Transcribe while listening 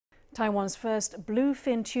Taiwan's first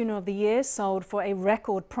bluefin tuna of the year sold for a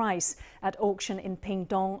record price at auction in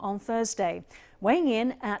Pingtung on Thursday. Weighing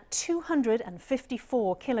in at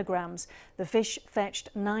 254 kilograms, the fish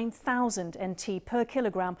fetched 9,000 NT per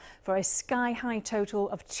kilogram for a sky-high total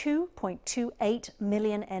of 2.28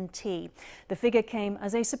 million NT. The figure came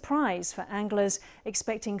as a surprise for anglers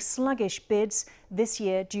expecting sluggish bids this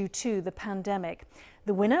year due to the pandemic.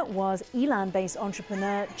 The winner was Yilan-based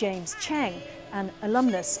entrepreneur James Cheng, an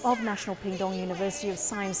alumnus of National Pingtung University of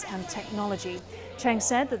Science and Technology. Cheng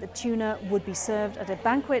said that the tuna would be served at a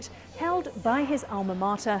banquet held by his alma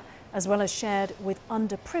mater, as well as shared with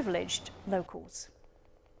underprivileged locals.